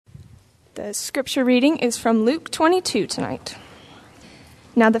The scripture reading is from Luke 22 tonight.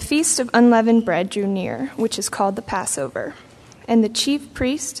 Now the feast of unleavened bread drew near, which is called the Passover. And the chief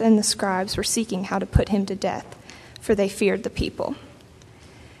priests and the scribes were seeking how to put him to death, for they feared the people.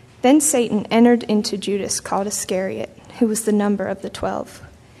 Then Satan entered into Judas called Iscariot, who was the number of the 12.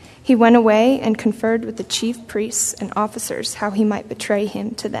 He went away and conferred with the chief priests and officers how he might betray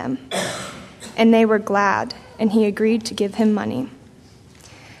him to them. And they were glad, and he agreed to give him money.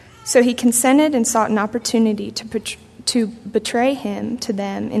 So he consented and sought an opportunity to betray him to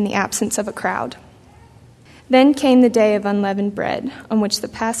them in the absence of a crowd. Then came the day of unleavened bread, on which the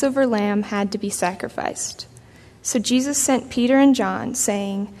Passover lamb had to be sacrificed. So Jesus sent Peter and John,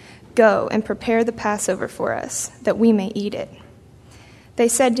 saying, "Go and prepare the Passover for us, that we may eat it." They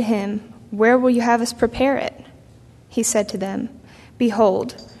said to him, "Where will you have us prepare it?" He said to them,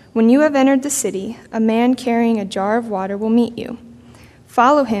 "Behold, when you have entered the city, a man carrying a jar of water will meet you.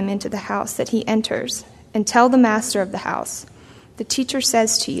 Follow him into the house that he enters, and tell the master of the house, 'The teacher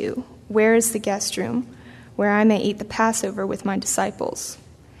says to you, where is the guest room, where I may eat the Passover with my disciples?'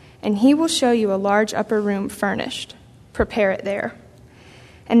 And he will show you a large upper room furnished. Prepare it there."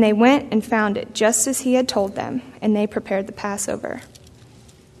 And they went and found it just as he had told them, and they prepared the Passover.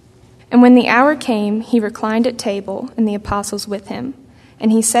 And when the hour came, he reclined at table, and the apostles with him.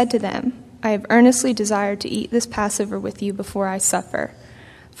 And he said to them, "I have earnestly desired to eat this Passover with you before I suffer.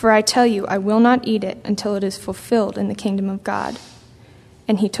 For I tell you, I will not eat it until it is fulfilled in the kingdom of God."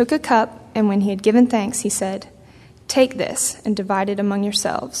 And he took a cup, and when he had given thanks, he said, "Take this and divide it among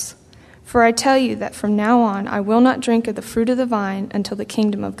yourselves. For I tell you that from now on I will not drink of the fruit of the vine until the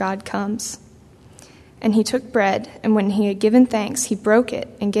kingdom of God comes." And he took bread, and when he had given thanks, he broke it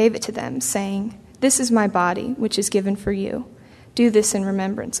and gave it to them, saying, "This is my body, which is given for you. Do this in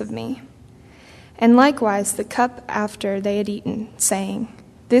remembrance of me." And likewise the cup after they had eaten, saying,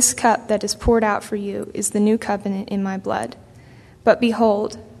 "This cup that is poured out for you is the new covenant in my blood. But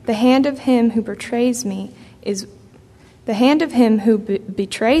behold, the hand of him who betrays me is with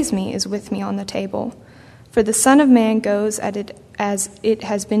me on the table. For the Son of Man goes at it as it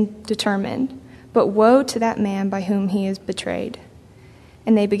has been determined, but woe to that man by whom he is betrayed."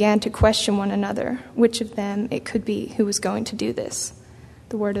 And they began to question one another, which of them it could be who was going to do this.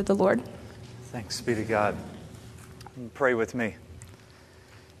 The word of the Lord. Thanks be to God. Pray with me.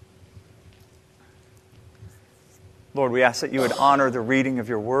 Lord, we ask that you would honor the reading of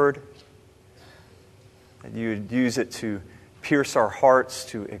your word, that you would use it to pierce our hearts,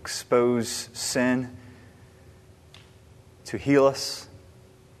 to expose sin, to heal us.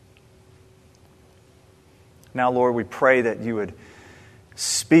 Now, Lord, we pray that you would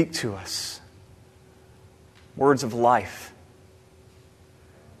speak to us words of life.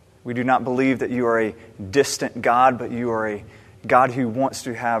 We do not believe that you are a distant God, but you are a God who wants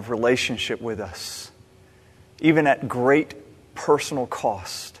to have relationship with us, even at great personal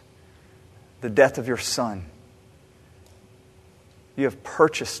cost, the death of your Son. You have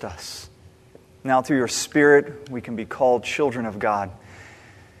purchased us. Now through your Spirit, we can be called children of God.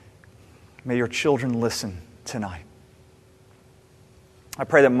 May your children listen tonight. I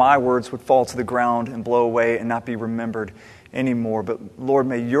pray that my words would fall to the ground and blow away and not be remembered anymore. But Lord,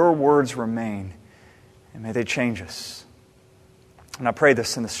 may your words remain, and may they change us. And I pray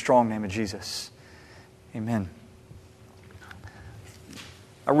this in the strong name of Jesus. Amen.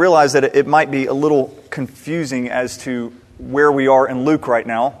 I realize that it might be a little confusing as to where we are in Luke right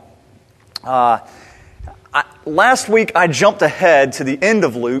now. Last week I jumped ahead to the end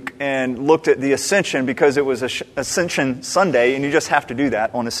of Luke and looked at the Ascension because it was Ascension Sunday, and you just have to do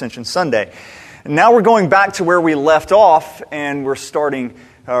that on Ascension Sunday. And now we're going back to where we left off, and we're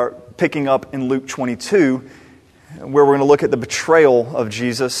picking up in Luke 22, where we're going to look at the betrayal of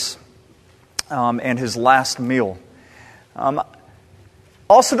Jesus and his last meal.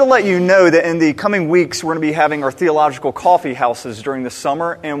 Also to let you know that in the coming weeks, we're going to be having our theological coffee houses during the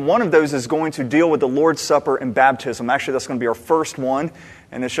summer, and one of those is going to deal with the Lord's Supper and baptism. Actually, that's going to be our first one,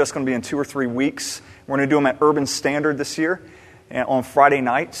 and it's just going to be in 2 or 3 weeks. We're going to do them at Urban Standard this year on Friday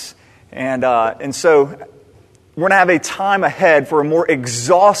nights. And so we're going to have a time ahead for a more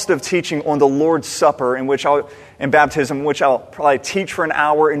exhaustive teaching on the Lord's Supper and baptism, in which I'll probably teach for an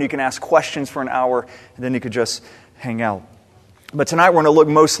hour, and you can ask questions for an hour, and then you could just hang out. But tonight we're going to look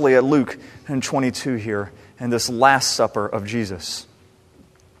mostly at Luke 22 here and this Last Supper of Jesus.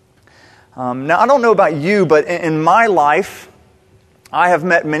 Now, I don't know about you, but in my life, I have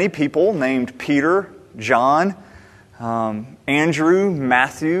met many people named Peter, John, Andrew,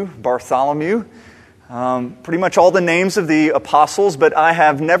 Matthew, Bartholomew, pretty much all the names of the apostles, but I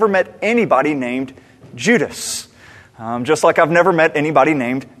have never met anybody named Judas. Just like I've never met anybody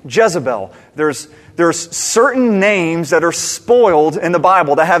named Jezebel. There's certain names that are spoiled in the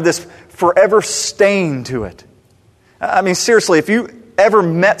Bible that have this forever stain to it. I mean, seriously, if you ever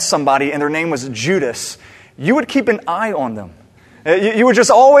met somebody and their name was Judas, you would keep an eye on them. You would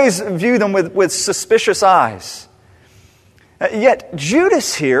just always view them with suspicious eyes. Yet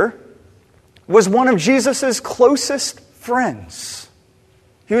Judas here was one of Jesus' closest friends.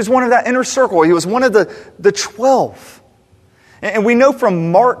 He was one of that inner circle. He was one of the 12. And we know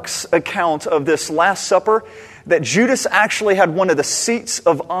from Mark's account of this Last Supper that Judas actually had one of the seats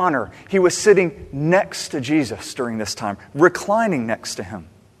of honor. He was sitting next to Jesus during this time, reclining next to him.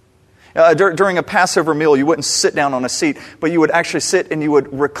 During a Passover meal, you wouldn't sit down on a seat, but you would actually sit and you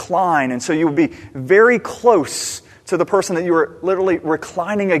would recline. And so you would be very close to the person that you were literally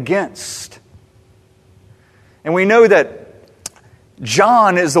reclining against. And we know that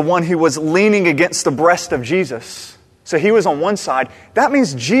John is the one who was leaning against the breast of Jesus. So he was on one side. That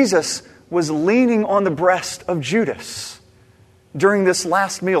means Jesus was leaning on the breast of Judas during this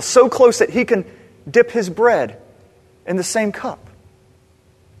last meal, so close that he can dip his bread in the same cup.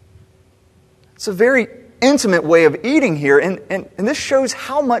 It's a very intimate way of eating here, and this shows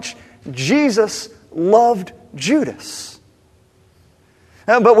how much Jesus loved Judas.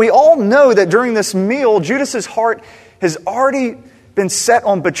 But we all know that during this meal, Judas's heart has already been set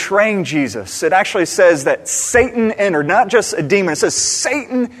on betraying Jesus. It actually says that Satan entered, not just a demon. It says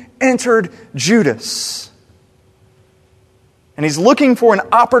Satan entered Judas. And he's looking for an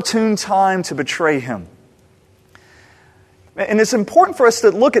opportune time to betray him. And it's important for us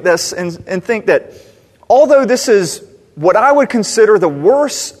to look at this and think that although this is what I would consider the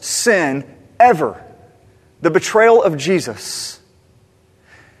worst sin ever, the betrayal of Jesus,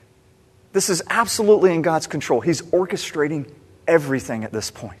 this is absolutely in God's control. He's orchestrating everything at this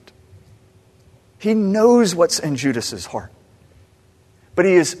point. He knows what's in Judas's heart. But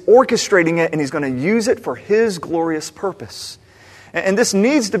he is orchestrating it, and he's going to use it for his glorious purpose. And this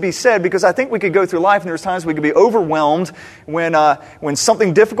needs to be said because I think we could go through life and there's times we could be overwhelmed when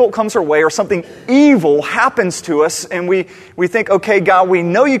something difficult comes our way or something evil happens to us and we think, okay, God, we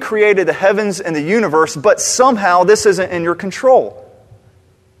know you created the heavens and the universe, but somehow this isn't in your control.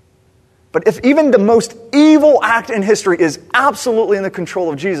 But if even the most evil act in history is absolutely in the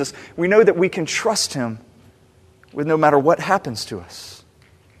control of Jesus, we know that we can trust Him with no matter what happens to us.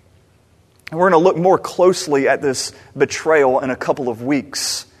 And we're going to look more closely at this betrayal in a couple of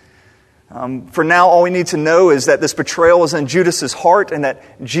weeks. For now, all we need to know is that this betrayal is in Judas's heart and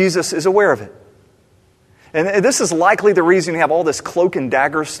that Jesus is aware of it. And this is likely the reason you have all this cloak and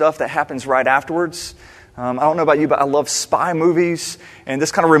dagger stuff that happens right afterwards. I don't know about you, but I love spy movies. And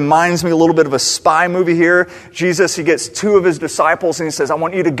this kind of reminds me a little bit of a spy movie here. Jesus, He gets two of His disciples and He says, I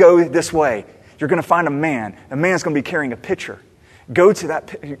want you to go this way. You're going to find a man. A man's going to be carrying a pitcher. Go to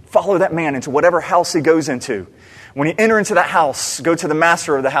that, follow that man into whatever house he goes into. When you enter into that house, go to the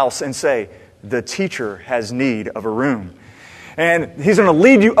master of the house and say, the teacher has need of a room. And he's going to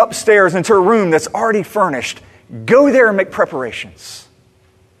lead you upstairs into a room that's already furnished. Go there and make preparations.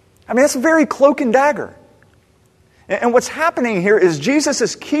 I mean, that's a very cloak and dagger. And what's happening here is Jesus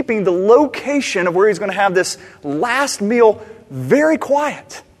is keeping the location of where He's going to have this last meal very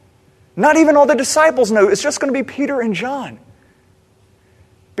quiet. Not even all the disciples know. It's just going to be Peter and John.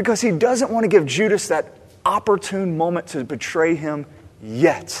 Because He doesn't want to give Judas that opportune moment to betray Him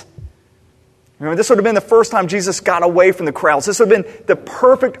yet. Remember, this would have been the first time Jesus got away from the crowds. This would have been the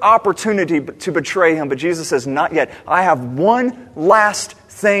perfect opportunity to betray Him. But Jesus says, not yet. I have one last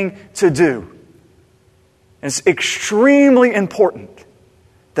thing to do. And it's extremely important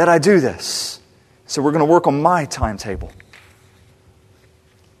that I do this. So we're going to work on my timetable.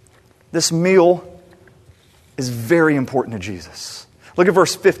 This meal is very important to Jesus. Look at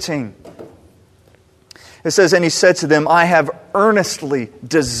verse 15. It says, and He said to them, I have earnestly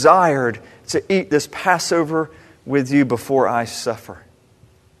desired to eat this Passover with you before I suffer.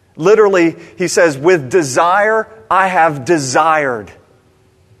 Literally, He says, with desire, I have desired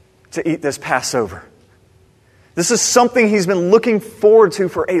to eat this Passover. This is something He's been looking forward to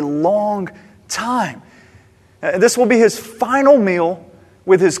for a long time. This will be His final meal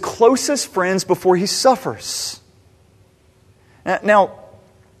with His closest friends before He suffers. Now,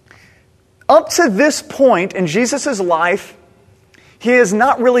 up to this point in Jesus' life, He has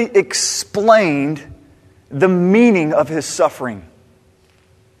not really explained the meaning of His suffering.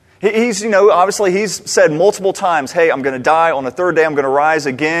 Obviously He's said multiple times, hey, I'm going to die. On the third day, I'm going to rise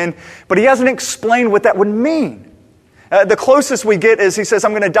again. But He hasn't explained what that would mean. The closest we get is He says,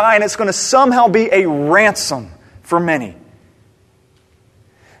 I'm going to die, and it's going to somehow be a ransom for many.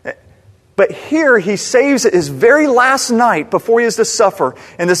 But here he saves his very last night before he is to suffer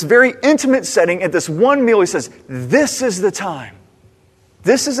in this very intimate setting at this one meal. He says, this is the time.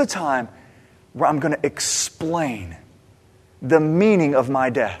 This is a time where I'm going to explain the meaning of my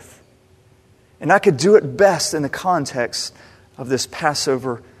death. And I could do it best in the context of this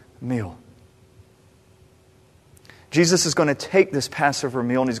Passover meal. Jesus is going to take this Passover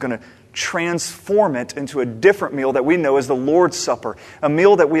meal and he's going to transform it into a different meal that we know as the Lord's Supper, a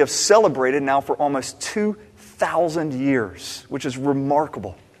meal that we have celebrated now for almost 2,000 years, which is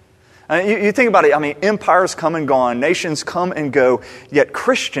remarkable. You think about it, empires come and gone, nations come and go, yet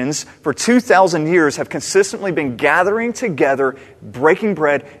Christians for 2,000 years have consistently been gathering together, breaking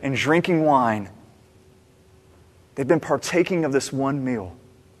bread and drinking wine. They've been partaking of this one meal.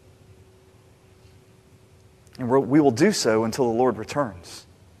 And we will do so until the Lord returns.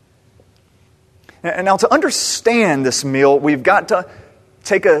 And now to understand this meal, we've got to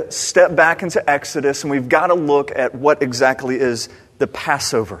take a step back into Exodus and we've got to look at what exactly is the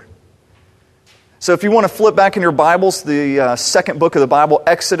Passover. So if you want to flip back in your Bibles, the second book of the Bible,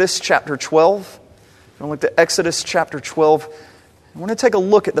 Exodus chapter 12. If you want to look at Exodus chapter 12, I want to take a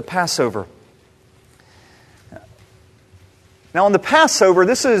look at the Passover. Now on the Passover,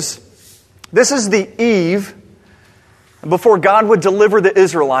 this is the eve before God would deliver the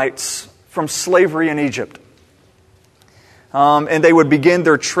Israelites from slavery in Egypt. And they would begin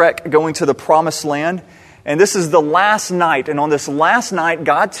their trek going to the Promised Land. And this is the last night. And on this last night,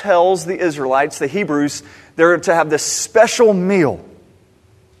 God tells the Israelites, the Hebrews, they're to have this special meal.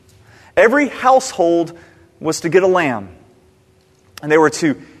 Every household was to get a lamb. And they were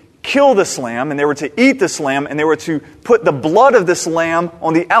to kill this lamb, and they were to eat this lamb, and they were to put the blood of this lamb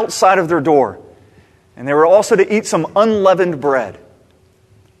on the outside of their door. And they were also to eat some unleavened bread.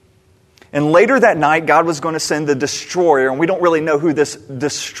 And later that night, God was going to send the destroyer, and we don't really know who this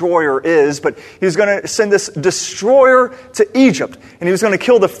destroyer is, but He was going to send this destroyer to Egypt, and He was going to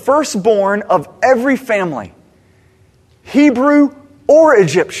kill the firstborn of every family, Hebrew or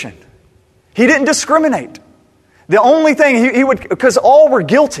Egyptian. He didn't discriminate. The only thing he would, because all were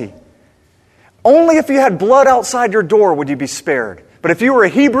guilty, only if you had blood outside your door would you be spared. But if you were a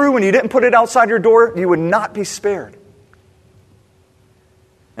Hebrew and you didn't put it outside your door, you would not be spared.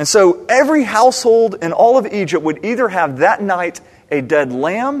 And so every household in all of Egypt would either have that night a dead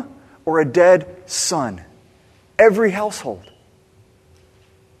lamb or a dead son. Every household.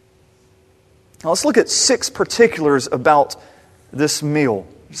 Now let's look at 6 particulars about this meal.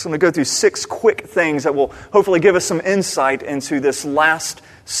 I'm just going to go through 6 quick things that will hopefully give us some insight into this Last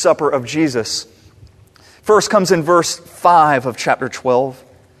Supper of Jesus. First comes in verse 5 of chapter 12.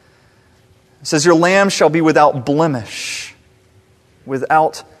 It says, "Your lamb shall be without blemish."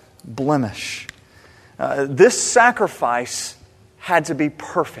 Without blemish. This sacrifice had to be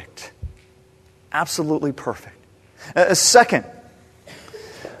perfect. Absolutely perfect. Second,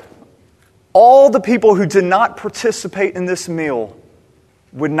 all the people who did not participate in this meal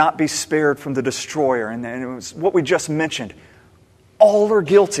would not be spared from the destroyer. And it was what we just mentioned. All are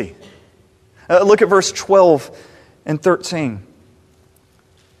guilty. Look at verse 12 and 13.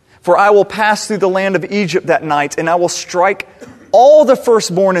 "For I will pass through the land of Egypt that night, and I will strike all the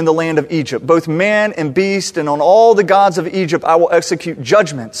firstborn in the land of Egypt, both man and beast, and on all the gods of Egypt I will execute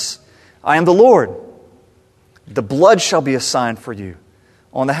judgments. I am the Lord. The blood shall be a sign for you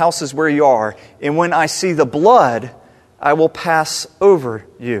on the houses where you are, and when I see the blood, I will pass over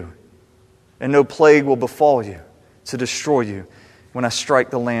you, and no plague will befall you to destroy you when I strike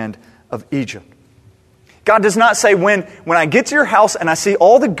the land of Egypt." God does not say, when I get to your house and I see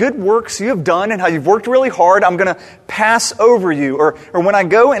all the good works you have done and how you've worked really hard, I'm going to pass over you. Or when I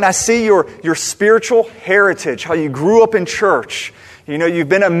go and I see your spiritual heritage, how you grew up in church, you've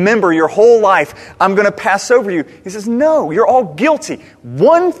been a member your whole life, I'm going to pass over you. He says, no, you're all guilty.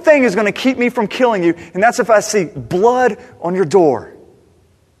 One thing is going to keep me from killing you, and that's if I see blood on your door.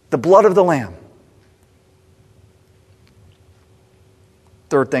 The blood of the Lamb.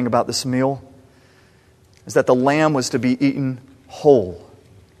 Third thing about this meal is that the lamb was to be eaten whole.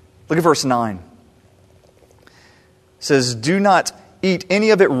 Look at verse 9. It says, "Do not eat any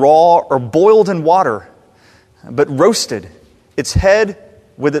of it raw or boiled in water, but roasted, its head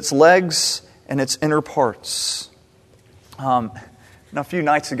with its legs and its inner parts." Now, a few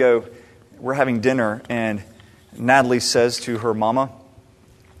nights ago, we're having dinner, and Natalie says to her mama,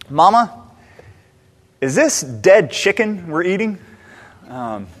 "Mama, is this dead chicken we're eating?"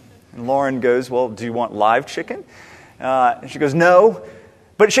 And Lauren goes, "Well, do you want live chicken?" And she goes, "No."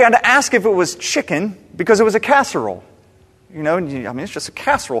 But she had to ask if it was chicken because it was a casserole. It's just a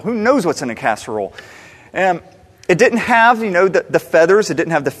casserole. Who knows what's in a casserole? And It didn't have, the feathers. It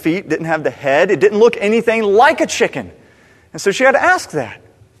didn't have the feet. It didn't have the head. It didn't look anything like a chicken. And so she had to ask that.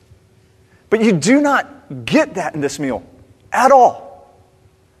 But you do not get that in this meal at all.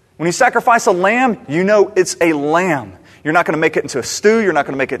 When you sacrifice a lamb, you know it's a lamb. You're not going to make it into a stew. You're not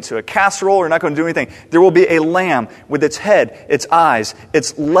going to make it into a casserole. You're not going to do anything. There will be a lamb with its head, its eyes,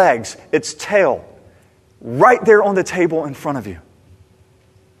 its legs, its tail, right there on the table in front of you.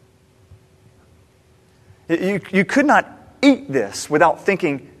 You could not eat this without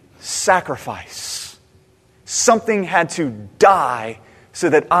thinking sacrifice. Something had to die so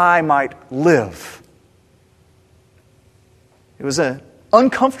that I might live. It was an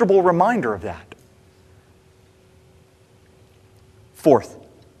uncomfortable reminder of that. Fourth,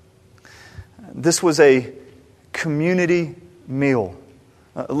 this was a community meal.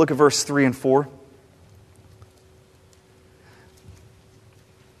 Look at verse 3 and 4.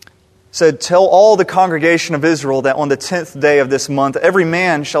 It said, "Tell all the congregation of Israel that on the 10th day of this month, every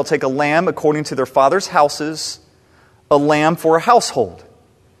man shall take a lamb according to their father's houses, a lamb for a household.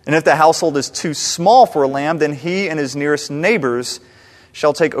 And if the household is too small for a lamb, then he and his nearest neighbors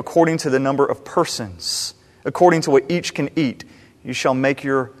shall take according to the number of persons. According to what each can eat, you shall make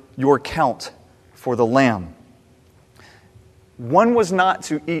your count for the lamb." One was not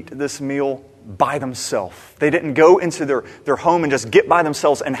to eat this meal by themselves. They didn't go into their home and just get by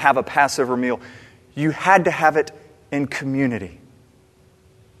themselves and have a Passover meal. You had to have it in community.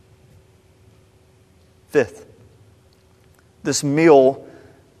 Fifth, this meal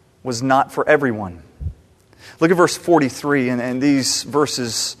was not for everyone. Look at verse 43, and these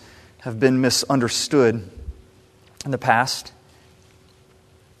verses have been misunderstood in the past.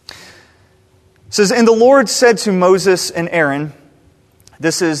 It says, "And the Lord said to Moses and Aaron,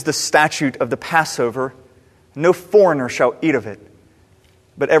 this is the statute of the Passover. No foreigner shall eat of it.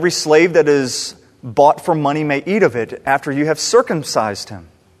 But every slave that is bought for money may eat of it after you have circumcised him.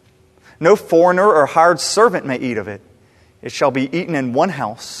 No foreigner or hired servant may eat of it. It shall be eaten in one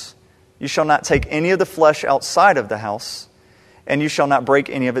house. You shall not take any of the flesh outside of the house, and you shall not break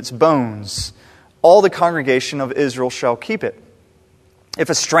any of its bones. All the congregation of Israel shall keep it.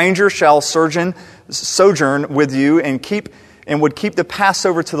 If a stranger shall sojourn with you and would keep the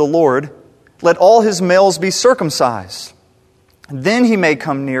Passover to the Lord, let all his males be circumcised. Then he may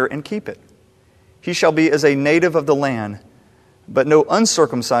come near and keep it. He shall be as a native of the land, but no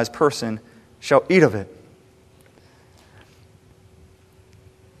uncircumcised person shall eat of it."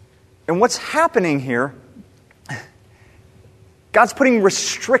 And what's happening here, God's putting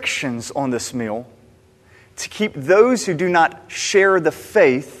restrictions on this meal to keep those who do not share the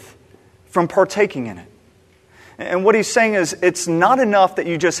faith from partaking in it. And what he's saying is, it's not enough that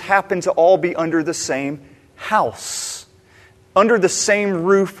you just happen to all be under the same house. Under the same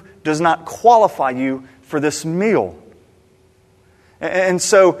roof does not qualify you for this meal. And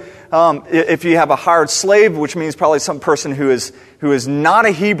so, if you have a hired slave, which means probably some person who is not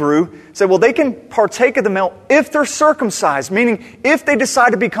a Hebrew, say, well, they can partake of the meal if they're circumcised, meaning if they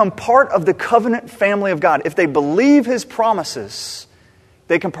decide to become part of the covenant family of God, if they believe His promises,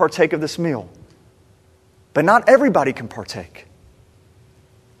 they can partake of this meal. But not everybody can partake.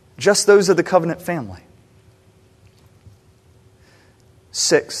 Just those of the covenant family.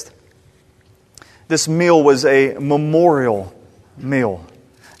 Sixth, this meal was a memorial meal.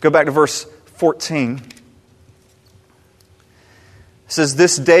 Go back to verse 14. It says,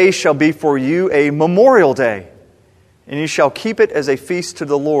 "This day shall be for you a memorial day, and you shall keep it as a feast to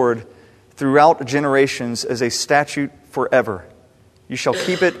the Lord throughout generations, as a statute forever. You shall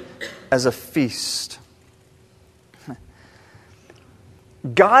keep it as a feast."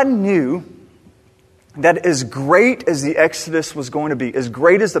 God knew that as great as the Exodus was going to be, as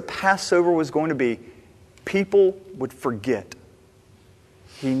great as the Passover was going to be, people would forget.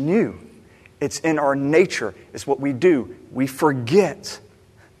 He knew. It's in our nature. It's what we do. We forget.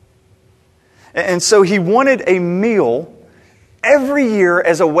 And so He wanted a meal every year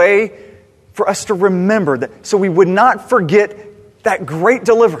as a way for us to remember that, so we would not forget that great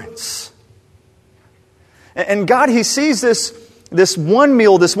deliverance. And God, He sees this one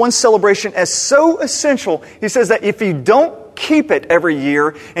meal, this one celebration as so essential. He says that if you don't keep it every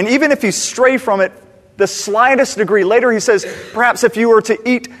year, and even if you stray from it the slightest degree, later He says, perhaps if you were to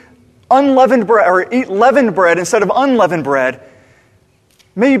eat unleavened bread or eat leavened bread instead of unleavened bread,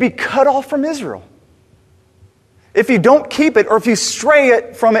 may you be cut off from Israel. If you don't keep it, or if you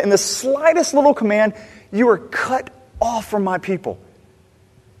stray from it in the slightest little command, you are cut off from my people.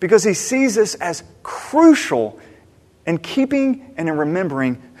 Because He sees this as crucial in keeping and in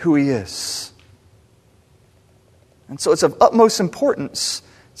remembering who He is. And so it's of utmost importance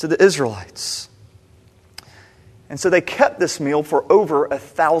to the Israelites. And so they kept this meal for over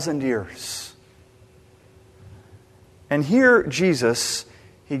 1,000 years. And here Jesus,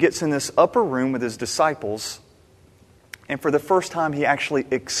 he gets in this upper room with his disciples, and for the first time he actually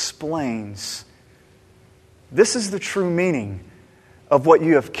explains, this is the true meaning of what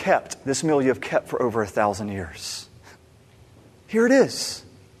you have kept, this meal you have kept for over 1,000 years. Here it is.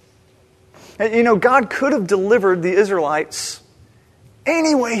 And, you know, God could have delivered the Israelites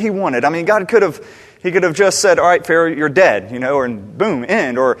any way he wanted. I mean, God could have just said, all right, Pharaoh, you're dead, you know, and boom,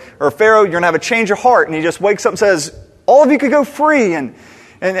 end. Or Pharaoh, you're going to have a change of heart. And he just wakes up and says, all of you could go free. And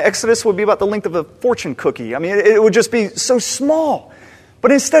Exodus would be about the length of a fortune cookie. I mean, it would just be so small.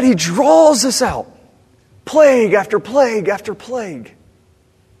 But instead, he draws us out. Plague after plague after plague.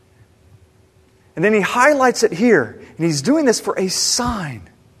 And then he highlights it here. And he's doing this for a sign.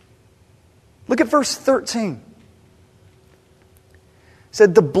 Look at verse 13. It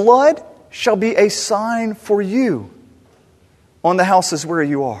said, the blood shall be a sign for you on the houses where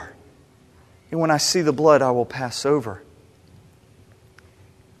you are. And when I see the blood, I will pass over.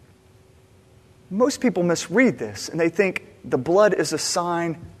 Most people misread this, and they think the blood is a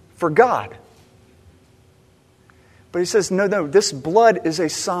sign for God. But he says, no, this blood is a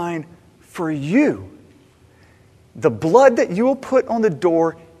sign for you. The blood that you will put on the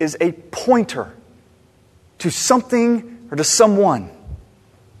door is a pointer to something or to someone.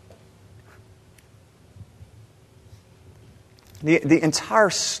 The entire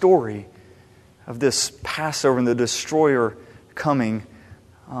story of this Passover and the destroyer coming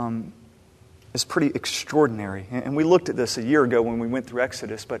is pretty extraordinary. And we looked at this a year ago when we went through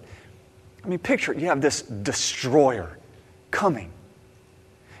Exodus. But, I mean, picture it. You have this destroyer coming.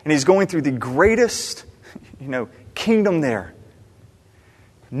 And he's going through the greatest, kingdom there.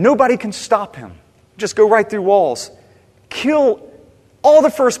 Nobody can stop him. Just go right through walls. Kill all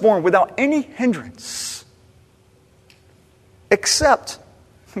the firstborn without any hindrance. Except,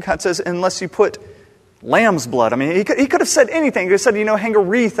 God says, unless you put lamb's blood. I mean, he could have said anything. He could have said, hang a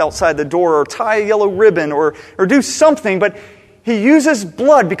wreath outside the door or tie a yellow ribbon or do something. But he uses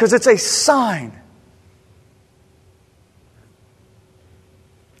blood because it's a sign.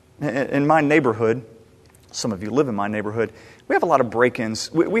 In my neighborhood, some of you live in my neighborhood, we have a lot of break-ins.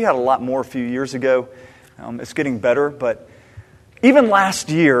 We had a lot more a few years ago. It's getting better. But even last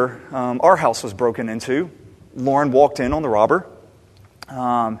year, our house was broken into. Lauren walked in on the robber.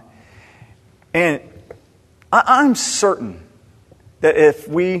 And I'm certain that if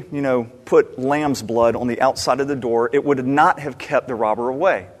we, put lamb's blood on the outside of the door, it would not have kept the robber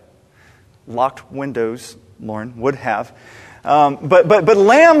away. Locked windows, Lauren would have. But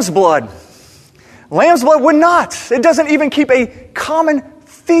lamb's blood would not. It doesn't even keep a common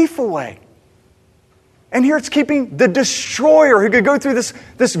thief away. And here it's keeping the destroyer who could go through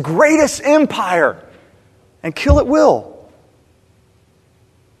this greatest empire and kill at will.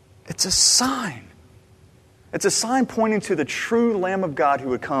 It's a sign. It's a sign pointing to the true Lamb of God who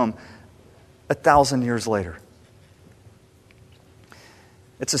would come 1,000 years later.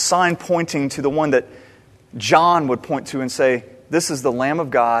 It's a sign pointing to the one that John would point to and say, this is the Lamb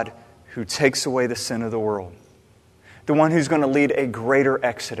of God who takes away the sin of the world. The one who's going to lead a greater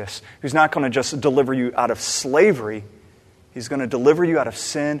exodus. Who's not going to just deliver you out of slavery. He's going to deliver you out of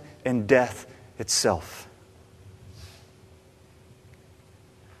sin and death itself.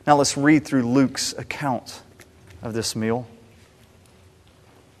 Now let's read through Luke's account of this meal.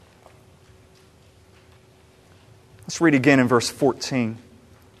 Let's read again in verse 14.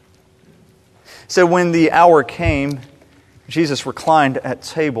 So when the hour came, Jesus reclined at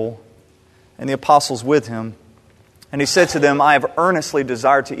table, and the apostles with him. And he said to them, I have earnestly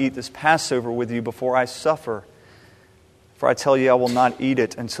desired to eat this Passover with you before I suffer. For I tell you, I will not eat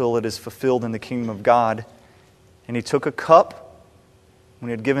it until it is fulfilled in the kingdom of God. And he took a cup. When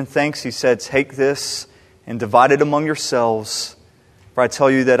he had given thanks, he said, take this and divide it among yourselves. For I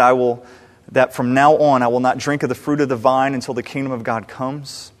tell you that from now on I will not drink of the fruit of the vine until the kingdom of God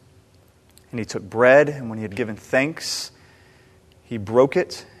comes. And he took bread, and when he had given thanks, he broke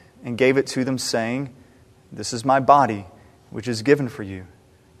it and gave it to them, saying, this is my body, which is given for you.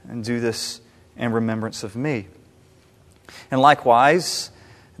 And do this in remembrance of me. And likewise,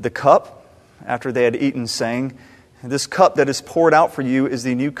 the cup, after they had eaten, saying, this cup that is poured out for you is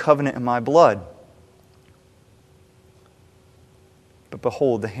the new covenant in my blood. But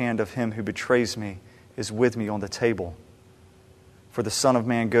behold, the hand of him who betrays me is with me on the table. For the Son of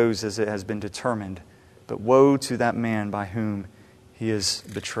Man goes as it has been determined, but woe to that man by whom he is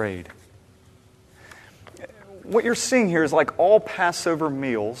betrayed. What you're seeing here is like all Passover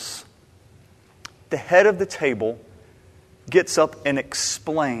meals, the head of the table gets up and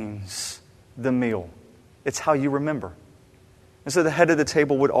explains the meal. It's how you remember. And so the head of the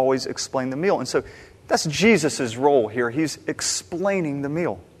table would always explain the meal. And so that's Jesus' role here. He's explaining the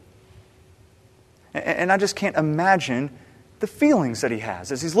meal. And I just can't imagine the feelings that he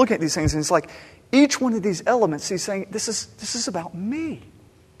has as he's looking at these things. And it's like each one of these elements, he's saying, this is about me.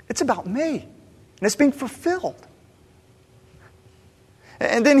 It's about me. And it's being fulfilled.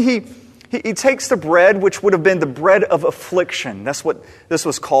 And then he takes the bread, which would have been the bread of affliction. That's what this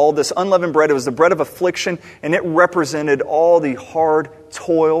was called. This unleavened bread, it was the bread of affliction, and it represented all the hard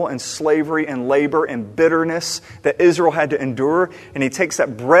toil and slavery and labor and bitterness that Israel had to endure. And he takes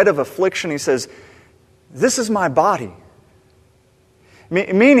that bread of affliction, he says, this is my body.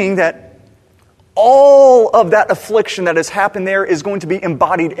 Meaning that all of that affliction that has happened there is going to be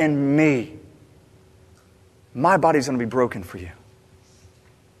embodied in me. My body's going to be broken for you.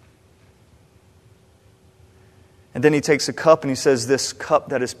 And then he takes a cup and he says, this cup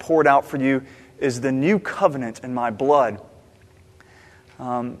that is poured out for you is the new covenant in my blood.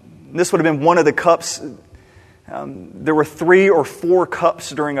 This would have been one of the cups. There were 3 or 4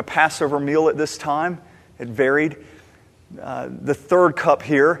 cups during a Passover meal at this time. It varied. The third cup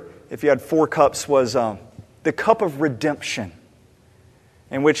here, if you had 4 cups, was the cup of redemption,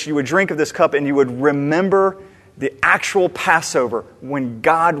 in which you would drink of this cup and you would remember the actual Passover when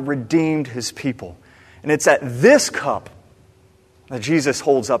God redeemed His people. And it's at this cup that Jesus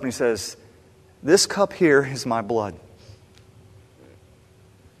holds up and He says, this cup here is my blood.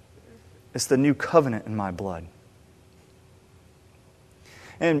 It's the new covenant in my blood.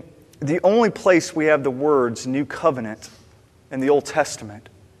 And the only place we have the words new covenant in the Old Testament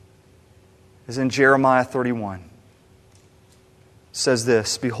is in Jeremiah 31. It says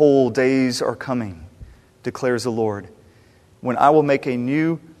this, behold, days are coming, declares the Lord, when I will make a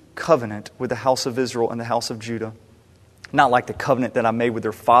new covenant with the house of Israel and the house of Judah, not like the covenant that I made with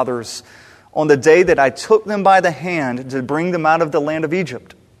their fathers on the day that I took them by the hand to bring them out of the land of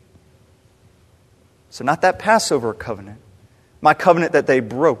Egypt. So not that Passover covenant, my covenant that they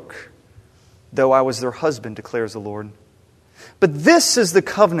broke, though I was their husband, declares the Lord. But this is the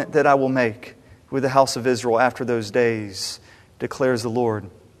covenant that I will make with the house of Israel after those days, declares the Lord.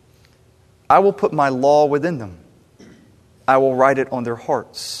 I will put my law within them. I will write it on their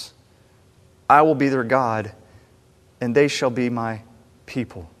hearts. I will be their God, and they shall be my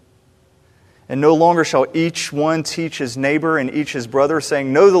people. And no longer shall each one teach his neighbor and each his brother,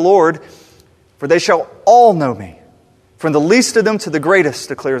 saying, know the Lord, for they shall all know me, from the least of them to the greatest,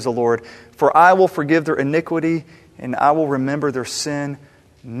 declares the Lord. For I will forgive their iniquity, and I will remember their sin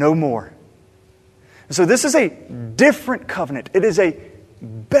no more. And so this is a different covenant. It is a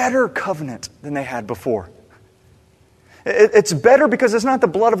better covenant than they had before. It's better because it's not the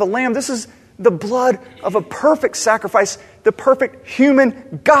blood of a lamb. This is the blood of a perfect sacrifice, the perfect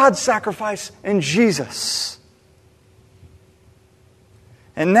human God sacrifice in Jesus.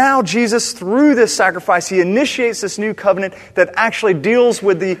 And now Jesus, through this sacrifice, He initiates this new covenant that actually deals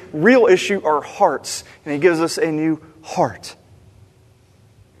with the real issue, our hearts. And He gives us a new heart.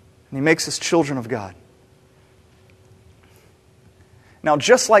 And He makes us children of God. Now,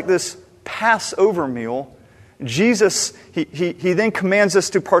 just like this Passover meal, Jesus, he then commands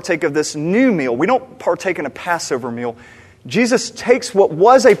us to partake of this new meal. We don't partake in a Passover meal. Jesus takes what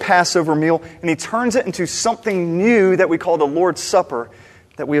was a Passover meal and He turns it into something new that we call the Lord's Supper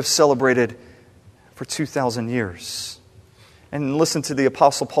that we have celebrated for 2,000 years. And listen to the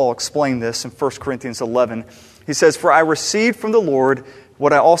Apostle Paul explain this in 1 Corinthians 11. He says, for I received from the Lord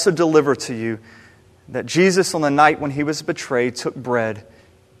what I also delivered to you, that Jesus on the night when He was betrayed took bread,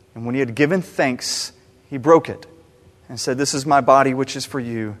 and when He had given thanks, He broke it and said, this is my body which is for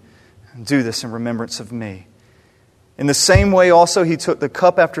you. Do this in remembrance of me. In the same way also He took the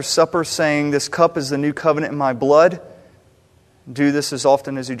cup after supper, saying, this cup is the new covenant in my blood. Do this as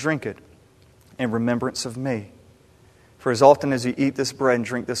often as you drink it in remembrance of me. For as often as you eat this bread and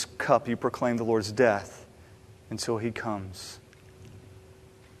drink this cup, you proclaim the Lord's death until He comes.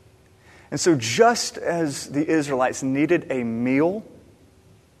 And so just as the Israelites needed a meal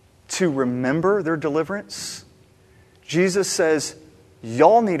to remember their deliverance, Jesus says,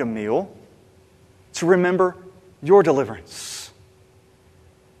 y'all need a meal to remember your deliverance.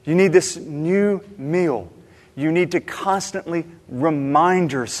 You need this new meal. You need to constantly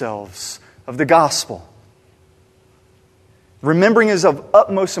remind yourselves of the gospel. Remembering is of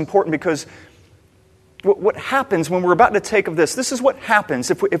utmost importance because what happens when we're about to take of this is what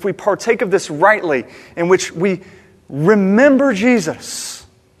happens if we partake of this rightly, in which we remember Jesus.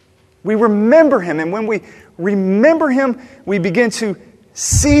 We remember Him, and when we remember Him, we begin to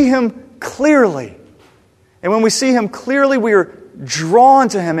see Him clearly. And when we see Him clearly, we are drawn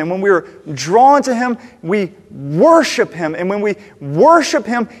to Him. And when we're drawn to Him, we worship Him. And when we worship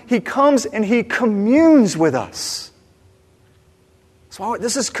Him, He comes and He communes with us. So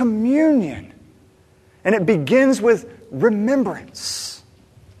this is communion. And it begins with remembrance.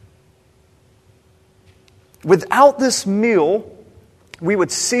 Without this meal, we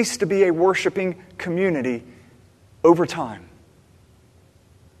would cease to be a worshiping community over time.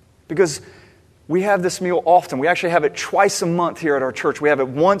 Because we have this meal often. We actually have it twice a month here at our church. We have it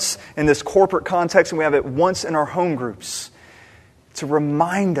once in this corporate context, and we have it once in our home groups to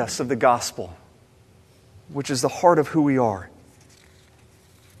remind us of the gospel, which is the heart of who we are.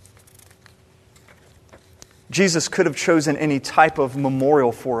 Jesus could have chosen any type of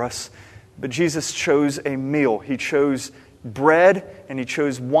memorial for us, but Jesus chose a meal. He chose bread and He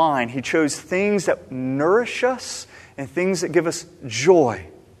chose wine. He chose things that nourish us and things that give us joy.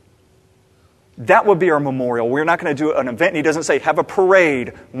 That would be our memorial. We're not going to do an event. He doesn't say, have a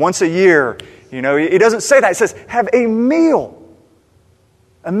parade once a year. You know, He doesn't say that. He says, have a meal.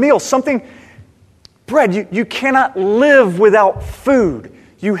 A meal, something, bread. You cannot live without food.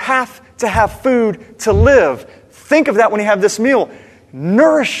 You have to have food to live. Think of that when you have this meal.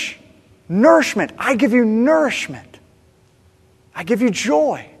 Nourishment. I give you nourishment. I give you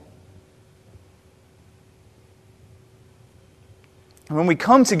joy. And when we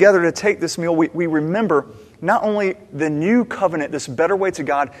come together to take this meal, we remember not only the new covenant, this better way to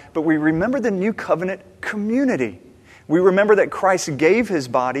God, but we remember the new covenant community. We remember that Christ gave His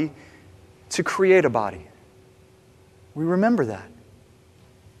body to create a body. We remember that.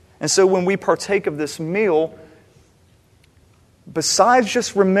 And so when we partake of this meal, besides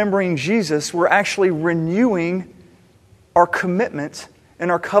just remembering Jesus, we're actually renewing our commitment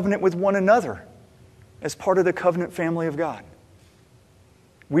and our covenant with one another as part of the covenant family of God.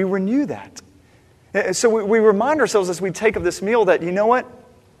 We renew that. So we remind ourselves as we take of this meal that, you know what?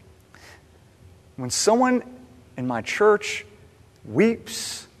 When someone in my church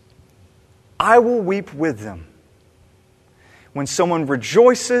weeps, I will weep with them. When someone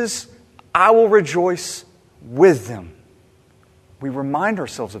rejoices, I will rejoice with them. We remind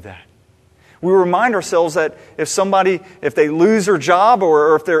ourselves of that. We remind ourselves that if they lose their job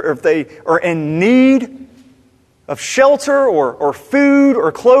or if they are in need of shelter or food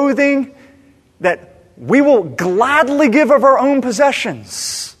or clothing, that we will gladly give of our own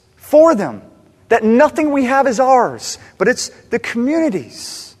possessions for them. That nothing we have is ours, but it's the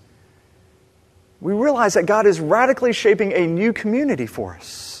community's. We realize that God is radically shaping a new community for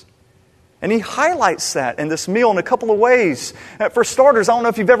us. And He highlights that in this meal in a couple of ways. For starters, I don't know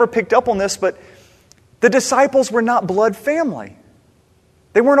if you've ever picked up on this, but the disciples were not blood family.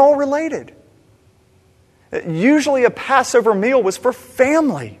 They weren't all related. Usually a Passover meal was for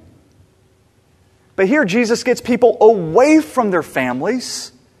family. But here Jesus gets people away from their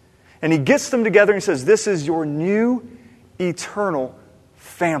families, and He gets them together and He says, this is your new eternal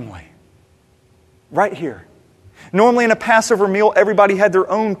family. Right here. Normally in a Passover meal, everybody had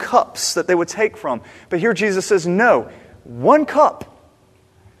their own cups that they would take from. But here Jesus says, no, one cup.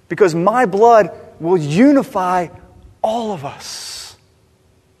 Because my blood will unify all of us.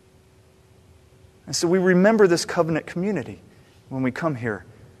 And so we remember this covenant community when we come here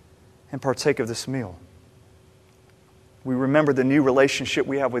and partake of this meal. We remember the new relationship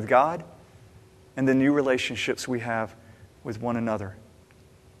we have with God and the new relationships we have with one another.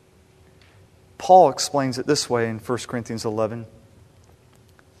 Paul explains it this way in 1 Corinthians 11.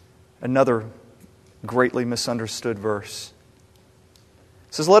 Another greatly misunderstood verse.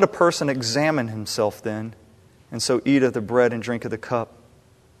 It says, let a person examine himself then, and so eat of the bread and drink of the cup.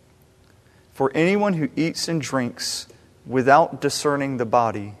 For anyone who eats and drinks without discerning the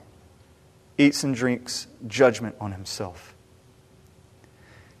body eats and drinks judgment on himself.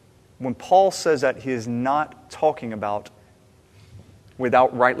 When Paul says that, he is not talking about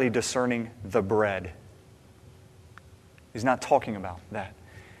without rightly discerning the bread. He's not talking about that.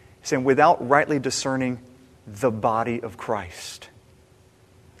 He's saying without rightly discerning the body of Christ.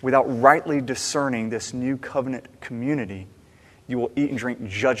 Without rightly discerning this new covenant community, you will eat and drink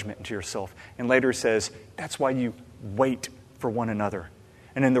judgment into yourself. And later he says, that's why you wait for one another.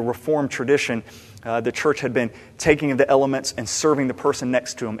 And in the Reformed tradition, the church had been taking the elements and serving the person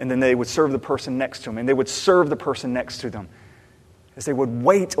next to them. And then they would serve the person next to them. And they would serve the person next to them. As they would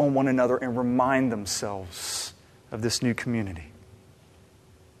wait on one another and remind themselves of this new community.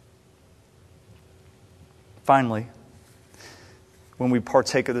 Finally, when we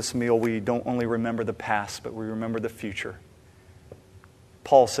partake of this meal, we don't only remember the past, but we remember the future.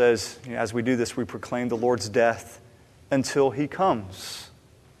 Paul says, as we do this, we proclaim the Lord's death until He comes.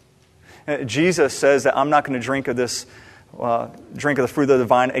 Jesus says that I'm not going to drink of this drink of the fruit of the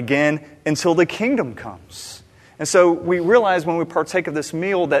vine again until the kingdom comes. And so we realize when we partake of this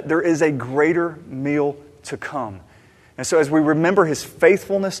meal that there is a greater meal to come. And so as we remember His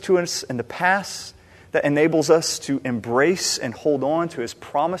faithfulness to us in the past, that enables us to embrace and hold on to His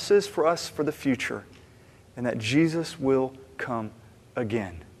promises for us for the future, and that Jesus will come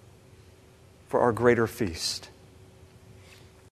again for our greater feast.